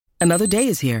Another day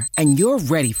is here, and you're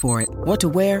ready for it. What to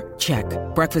wear? Check.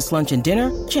 Breakfast, lunch, and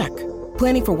dinner? Check.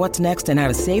 Planning for what's next and how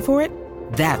to save for it?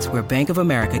 That's where Bank of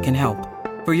America can help.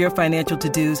 For your financial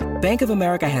to-dos, Bank of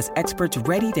America has experts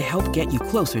ready to help get you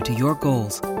closer to your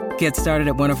goals. Get started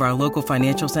at one of our local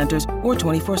financial centers or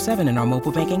 24/7 in our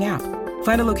mobile banking app.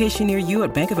 Find a location near you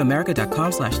at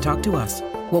bankofamerica.com/talktous.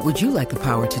 What would you like the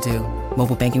power to do?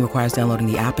 Mobile banking requires downloading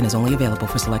the app and is only available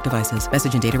for select devices.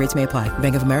 Message and data rates may apply.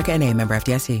 Bank of America N.A., member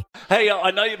FDIC. Hey,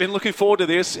 I know you've been looking forward to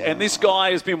this, and this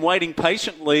guy has been waiting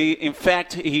patiently. In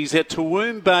fact, he's at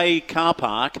Toowoomba Bay Car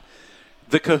Park.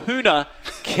 The Kahuna,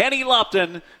 Kenny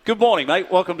Lupton. Good morning, mate.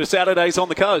 Welcome to Saturdays on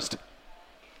the Coast.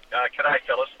 G'day,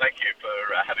 fellas. Thank you for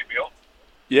having me on.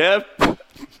 Yeah.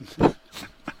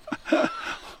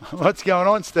 What's going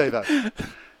on, Steve-o?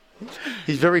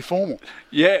 He's very formal.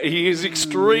 Yeah, he is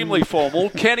extremely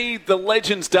formal. Kenny, the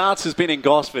Legends Darts has been in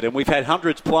Gosford, and we've had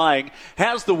hundreds playing.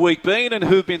 How's the week been, and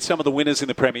who've been some of the winners in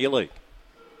the Premier League?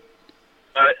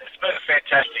 It's been a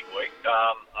fantastic week.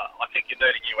 I think you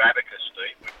need a new abacus,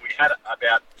 Steve. We had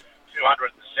about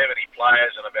 270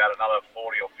 players and about another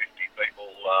 40 or 50 people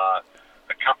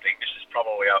accompanying. This is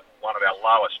probably one of our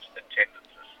lowest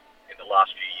attendances in the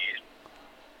last few years,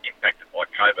 impacted by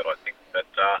COVID, I think. But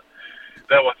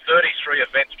there were 33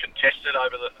 events contested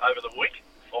over the week,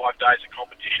 5 days of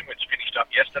competition, which finished up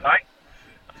yesterday.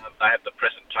 They have the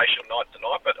presentation night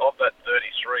tonight, but of that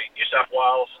 33, New South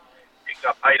Wales picked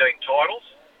up 18 titles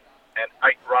and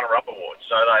 8 runner-up awards.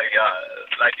 So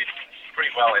they did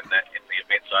pretty well in the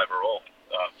events overall.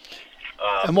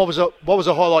 And what was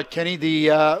a highlight, Kenny?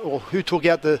 Or who took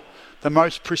out the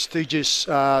most prestigious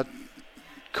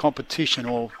competition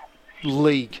or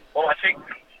league? Well, I think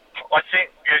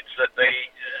it's that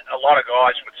a lot of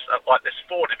guys would like. There's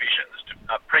 4 divisions: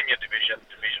 Premier Division,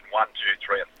 Division 1, 2,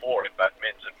 3, and 4 in both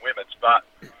men's and women's. But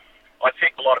I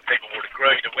think a lot of people would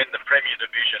agree to win the Premier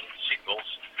Division singles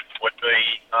would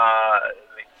be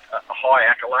a high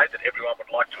accolade that everyone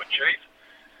would like to achieve.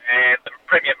 And the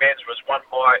Premier Men's was won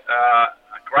by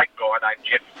a great guy named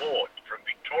Jeff Ford from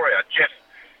Victoria. Jeff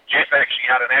actually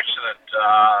had an accident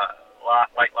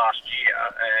late last year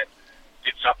and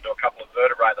did something to a couple of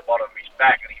vertebrae at the bottom of his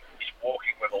back, and he's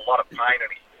walking with a lot of pain, and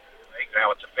he's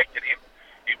how it's affected him.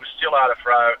 He was still able to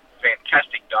throw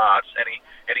fantastic darts, and he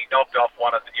knocked off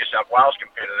one of the New South Wales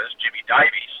competitors, Jimmy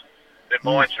Davies, who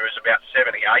minds her is about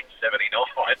 78, 79,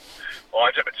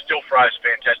 minds him, but still throws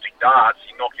fantastic darts.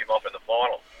 He knocked him off in the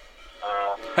final.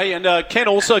 Hey, and Ken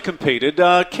also competed.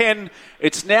 Ken,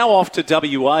 it's now off to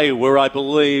WA, where I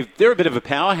believe they're a bit of a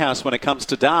powerhouse when it comes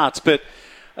to darts, but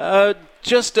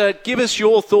just give us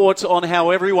your thoughts on how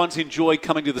everyone's enjoyed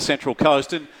coming to the Central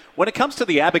Coast. And when it comes to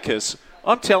the abacus,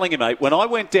 I'm telling you, mate, when I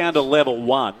went down to level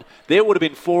 1, there would have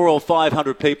been 400 or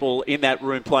 500 people in that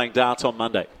room playing darts on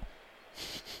Monday.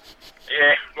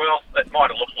 Yeah, well, it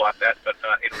might have looked like that, but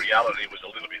in reality it was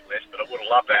a little bit less. But I would have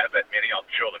loved to have that many. I'm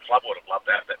sure the club would have loved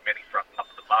to have that many fronting up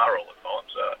at the bar all the time.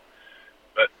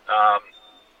 But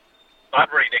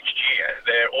Budbury next year,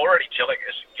 they're already telling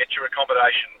us, get your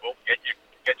accommodation booked, get your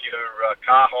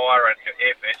car hire and your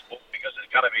airfares booked, because there's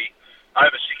going to be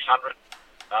over 600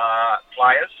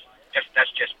 players.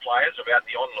 That's just players, about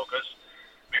the onlookers,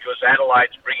 because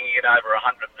Adelaide's bringing in over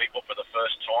 100 people for the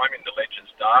first time into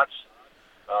Legends Darts.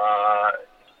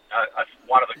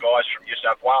 One of the guys from New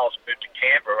South Wales moved to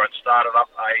Canberra and started up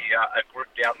a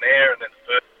group down there, and then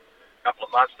the first couple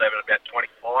of months they've had about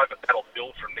 25, and that'll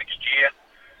build from next year.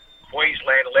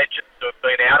 Queensland Legends who have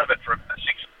been out of it for about 6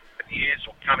 years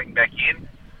or coming back in,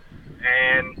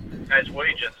 and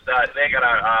Taswegians, they're going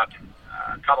to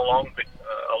come along, but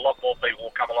a lot more people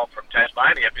will come along from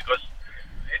Tasmania because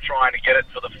they're trying to get it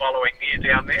for the following year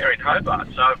down there in Hobart.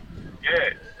 So,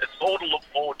 yeah, it's all to look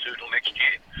forward to till next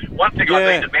year. One thing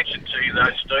I need to mention to you,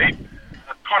 though, Steve,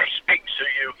 Connie Spinks, who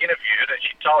you interviewed, and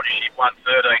she told you she'd won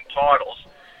 13 titles.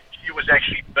 She was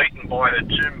actually beaten by her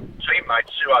teammate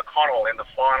Sue O'Connell in the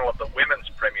final of the Women's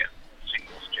Premier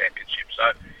Singles Championship.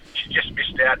 So she just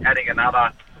missed out adding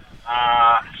another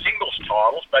singles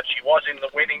titles, but she was in the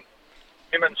winning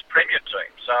Women's Premier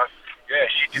team. So, yeah,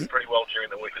 she did pretty well during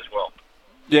the week as well.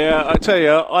 Yeah, I tell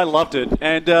you, I loved it.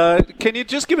 And can you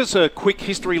just give us a quick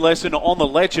history lesson on the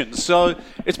Legends? So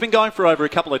it's been going for over a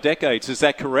couple of decades, is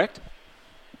that correct?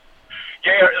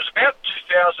 Yeah, it was about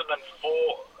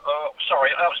 2004. Sorry,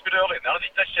 it was a bit earlier than that. I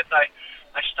think they said they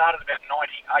started about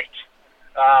 98.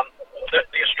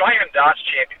 The Australian Darts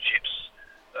Championships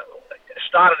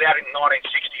started out in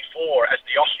 1964 as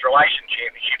the Australasian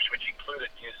Championships, which included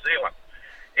New Zealand.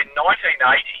 In 1980,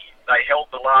 they held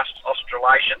the last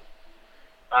Australasian,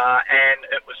 and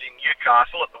it was in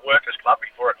Newcastle at the Workers' Club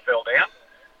before it fell down.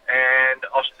 and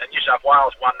New South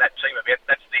Wales won that team event.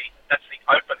 That's the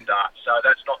open dart, so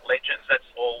that's not legends. That's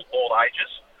all ages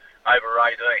over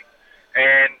 18.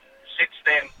 And since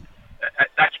then,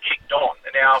 that's kicked on.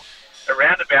 And now,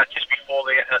 around about just before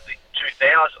the 2000,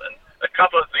 a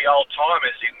couple of the old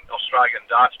timers in Australian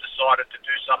darts decided to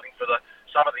do something for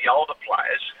some of the older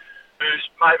players, whose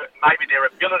maybe their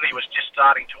ability was just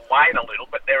starting to wane a little,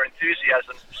 but their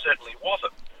enthusiasm certainly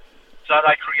wasn't. So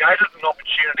they created an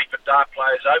opportunity for dart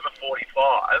players over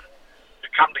 45 to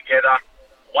come together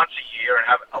once a year and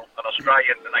have an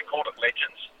Australian, and they called it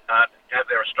Legends, have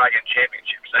their Australian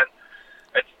Championships. And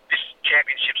this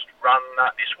championships run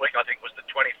this week, I think, was the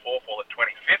 24th or the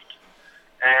 25th.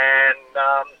 And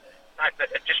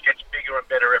it just gets bigger and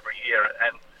better every year.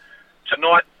 And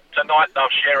tonight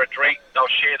they'll share a drink,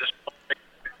 they'll share the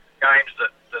games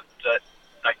that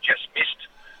they just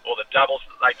missed, or the doubles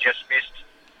that they just missed.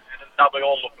 They'll be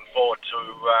all looking forward to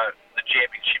the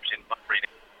championships in Bunbury.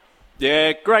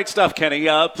 Yeah, great stuff, Kenny.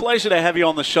 Pleasure to have you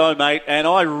on the show, mate. And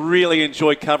I really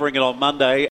enjoyed covering it on Monday.